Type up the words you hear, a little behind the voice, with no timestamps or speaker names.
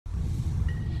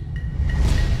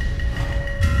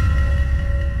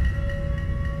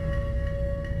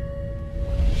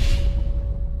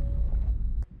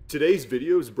Today's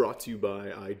video is brought to you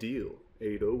by Ideal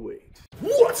 808.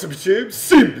 What's up, YouTube?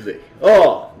 Simply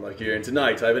Unlucky here, and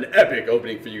tonight I have an epic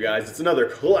opening for you guys. It's another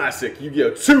classic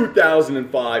Yu-Gi-Oh!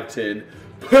 2005 tin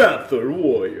Panther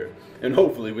Warrior. And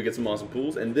hopefully we get some awesome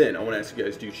pulls, and then I want to ask you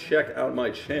guys to check out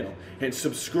my channel and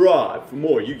subscribe for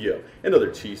more Yu-Gi-Oh! And other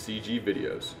TCG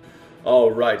videos.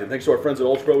 Alright, and thanks to our friends at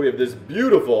Ultra Pro, we have this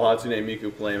beautiful Hatsune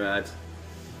Miku playmat.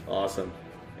 Awesome.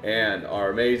 And our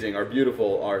amazing, our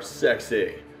beautiful, our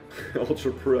sexy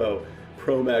Ultra Pro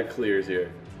Mat clears here.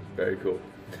 Very cool.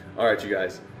 Alright, you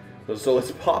guys. So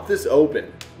let's pop this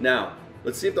open. Now,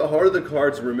 let's see if the heart of the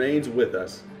cards remains with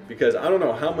us, because I don't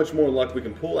know how much more luck we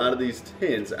can pull out of these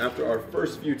tins after our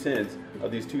first few tins of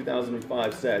these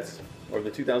 2005 sets, or the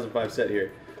 2005 set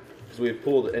here. Because we've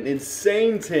pulled an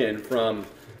insane tin from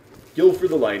Guilford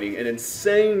the Lightning, an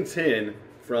insane tin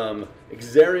from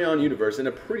Xarion Universe, and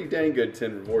a pretty dang good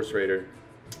tin from Force Raider.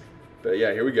 But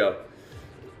yeah, here we go.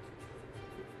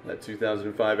 That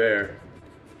 2005 air.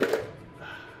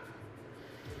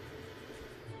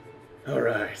 All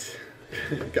right,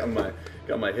 got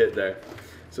my hit there.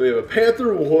 So we have a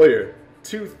Panther Warrior,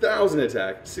 2000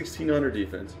 attack, 1600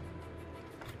 defense.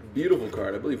 Beautiful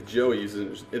card. I believe Joey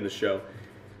uses it in the show.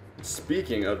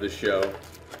 Speaking of the show,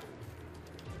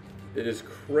 it is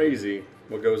crazy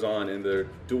what goes on in the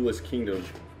Duelist Kingdom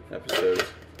episodes.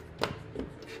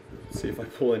 Let's see if I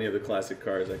pull any of the classic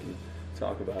cards, I can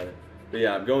talk about it. But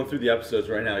yeah, I'm going through the episodes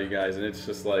right now, you guys, and it's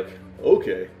just like,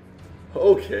 okay.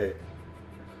 What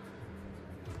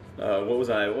was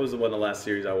the one, the last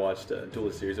series I watched,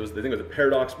 Duelist series? I think it was the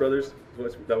Paradox Brothers.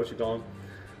 Is that what you call them?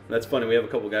 And that's funny, we have a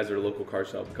couple guys at our local card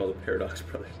shop, we call them Paradox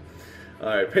Brothers.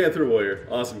 Alright, Panther Warrior,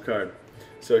 awesome card.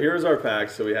 So here's our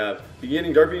packs. So we have Dark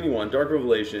Beginning 1, Dark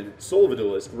Revelation, Soul of a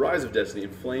Duelist, Rise of Destiny,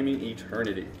 and Flaming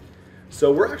Eternity.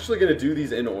 So we're actually going to do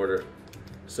these in order.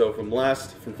 So from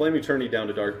Flaming Eternity down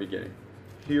to Dark Beginning.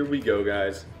 Here we go,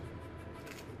 guys.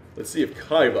 Let's see if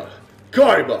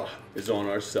KAIBA is on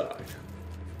our side.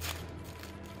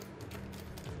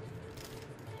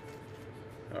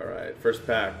 Alright, first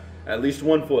pack. At least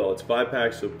one foil. It's 5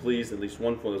 packs, so please, at least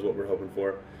one foil is what we're hoping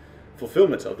for.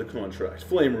 Fulfillment of the contract.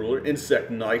 Flame Ruler,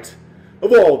 Insect Knight.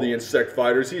 Of all the insect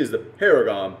fighters, he is the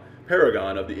paragon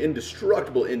of the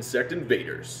indestructible insect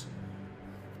invaders.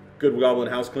 Good Goblin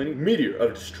House Cleaning, Meteor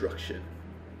of Destruction.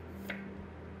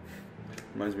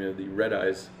 Reminds me of the Red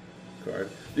Eyes card.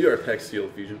 The Arpex Seal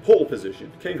Fusion, Pole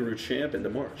Position, Kangaroo Champ, and the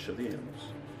March of the Animals.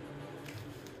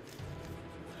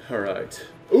 Alright.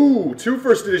 Ooh, 2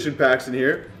 first edition packs in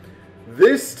here.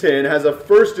 This tin has a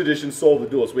first edition Soul of the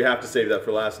Duelist. We have to save that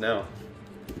for last now.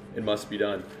 It must be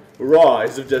done.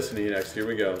 Rise of Destiny next. Here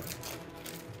we go.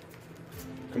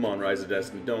 Come on, Rise of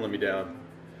Destiny. Don't let me down.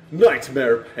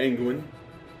 Nightmare Penguin.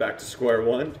 Back to square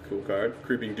one. Cool card.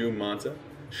 Creeping Doom Manta.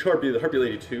 Sharpie, the Harpy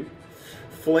Lady 2.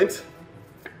 Flint.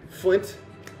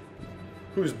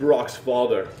 Who's Brock's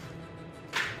father?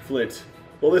 Flint.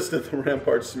 Ballista the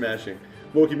Rampart Smashing.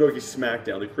 Moki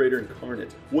Smackdown. The Creator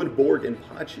Incarnate. Woodborg and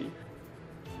Pachi.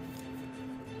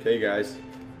 Okay, guys.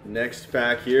 Next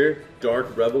pack here.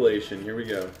 Dark Revelation. Here we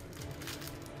go.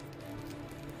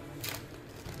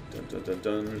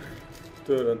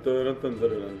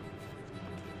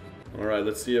 Alright,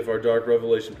 let's see if our Dark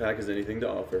Revelation pack has anything to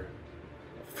offer.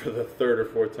 For the 3rd or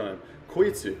 4th time.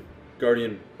 Koitsu.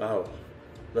 Guardian Bao.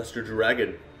 Luster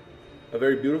Dragon. A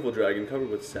very beautiful dragon covered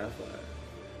with sapphire.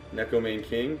 Neko Main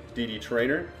King, DD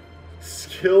Trainer,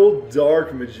 Skilled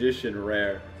Dark Magician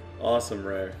rare, awesome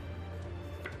rare,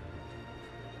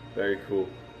 very cool.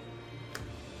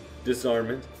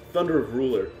 Disarmament, Thunder of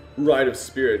Ruler, Ride of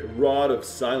Spirit, Rod of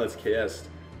Silence, KS,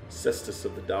 Cestus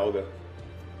of the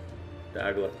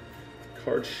Dagla,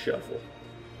 Card Shuffle.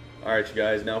 Alright, you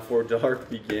guys, now for Dark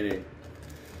Beginning.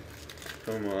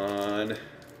 Come on.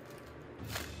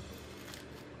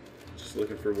 Just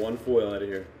looking for one foil out of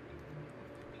here.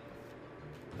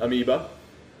 Amoeba,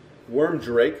 Worm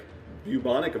Drake,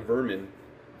 Bubonic Vermin,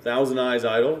 Thousand Eyes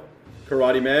Idol,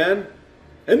 Karate Man,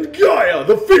 and Gaia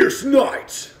the Fierce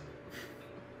Knight!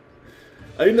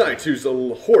 A knight whose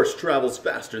horse travels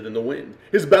faster than the wind.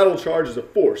 His battle charge is a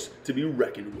force to be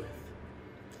reckoned with.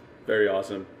 Very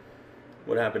awesome.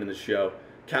 What happened in the show?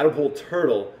 Catapult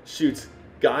Turtle shoots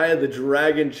Gaia the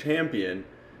Dragon Champion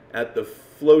at the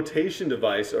flotation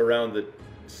device around the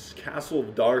Castle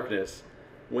of Darkness,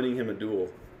 winning him a duel.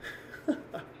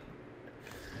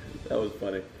 That was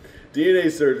funny.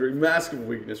 DNA Surgery, Mask of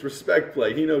Weakness, Respect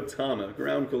Play, Hinotama,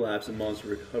 Ground Collapse, and Monster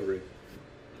Recovery.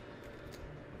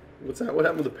 What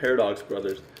happened with the Paradox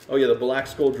Brothers? Oh yeah, the Black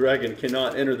Skull Dragon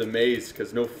cannot enter the maze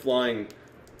because no flying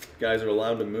guys are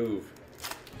allowed to move.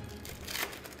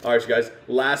 Alright, guys,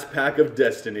 last pack of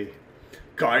Destiny.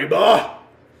 KAIBA,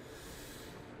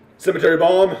 Cemetery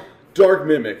Bomb, Dark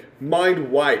Mimic,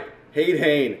 Mind Wipe, Hate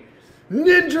Hane,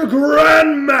 Ninja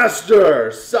Grandmaster,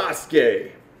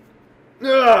 Sasuke.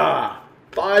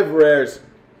 5 rares.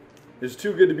 It's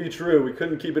too good to be true. We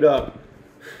couldn't keep it up.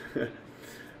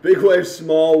 Big Wave,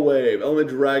 Small Wave, Element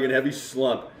Dragon, Heavy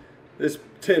Slump. This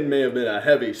tin may have been a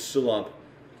heavy slump,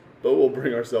 but we'll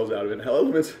bring ourselves out of it.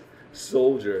 Element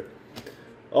Soldier.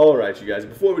 Alright, you guys,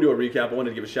 before we do a recap, I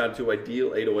wanted to give a shout out to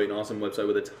Ideal 808, an awesome website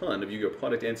with a ton of Yu-Gi-Oh!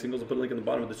 Product and singles. I'll put a link in the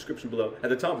bottom of the description below, at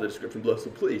the top of the description below, so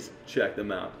please check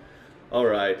them out.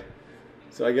 Alright,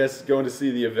 so I guess going to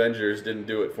see the Avengers didn't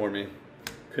do it for me.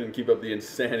 Couldn't keep up the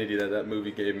insanity that that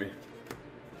movie gave me.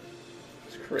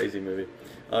 It's a crazy movie.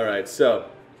 Alright, so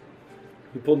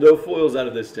we pulled no foils out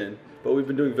of this tin, but we've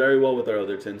been doing very well with our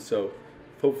other tins, so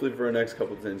hopefully for our next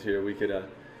couple tins here we could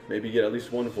maybe get at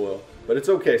least 1 foil. But it's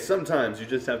okay, sometimes you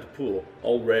just have to pull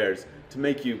all rares to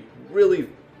make you really,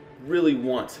 really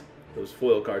want those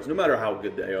foil cards, no matter how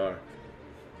good they are.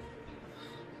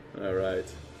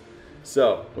 Alright,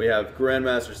 so we have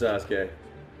Grandmaster Sasuke,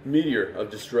 Meteor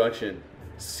of Destruction,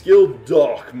 Skilled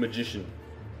Dark Magician,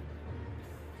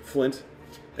 Flint,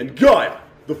 and Gaia,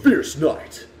 the Fierce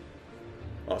Knight.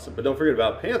 Awesome, but don't forget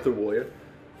about Panther Warrior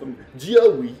from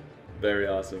Yugioh. Very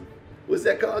awesome. What's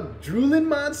that called? Drooling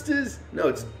Monsters? No,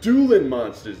 it's Dueling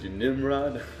Monsters, you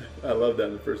Nimrod. I love that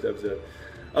in the first episode.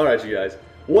 Alright, you guys.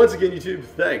 Once again, YouTube,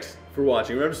 thanks for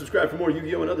watching. Remember to subscribe for more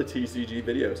Yu-Gi-Oh! And other TCG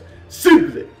videos.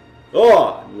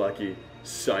 SimplyUnlucky,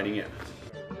 signing out.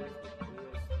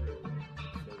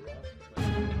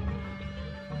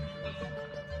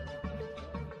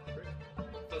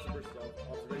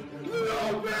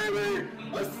 No, baby!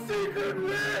 A secret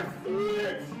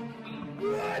rift!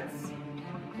 What?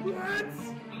 What?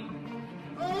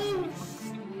 Oh,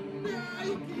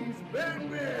 Nikes,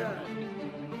 Batman!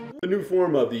 The new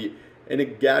form of the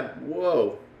Enigad.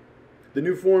 Whoa. The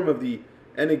new form of the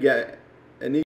Enigad.